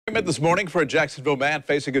This morning for a Jacksonville man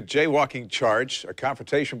facing a jaywalking charge. A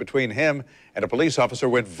confrontation between him and a police officer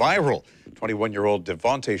went viral. 21-year-old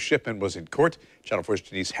Devonte Shipman was in court. Channel 4's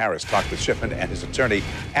Denise Harris talked with Shipman and his attorney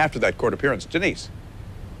after that court appearance. Denise.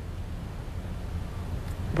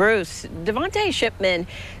 Bruce, Devonte Shipman,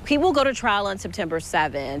 he will go to trial on September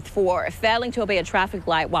 7th for failing to obey a traffic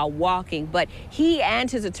light while walking. But he and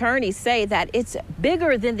his attorney say that it's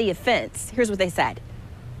bigger than the offense. Here's what they said.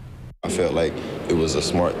 I felt like it was a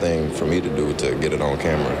smart thing for me to do to get it on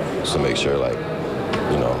camera to make sure, like,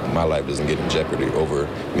 you know, my life doesn't get in jeopardy over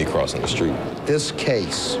me crossing the street. This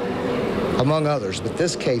case, among others, but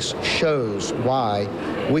this case shows why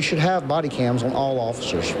we should have body cams on all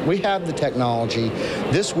officers. We have the technology.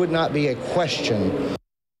 This would not be a question.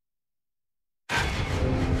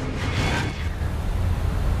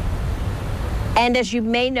 And as you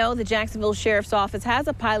may know, the Jacksonville Sheriff's Office has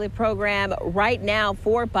a pilot program right now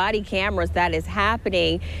for body cameras that is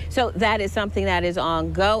happening. So that is something that is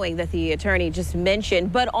ongoing that the attorney just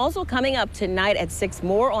mentioned. But also coming up tonight at 6,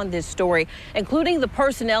 more on this story, including the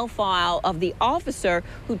personnel file of the officer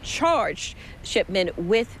who charged Shipman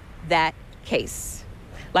with that case.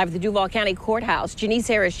 Live at the Duval County Courthouse, Denise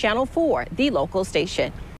Harris, Channel 4, the local station.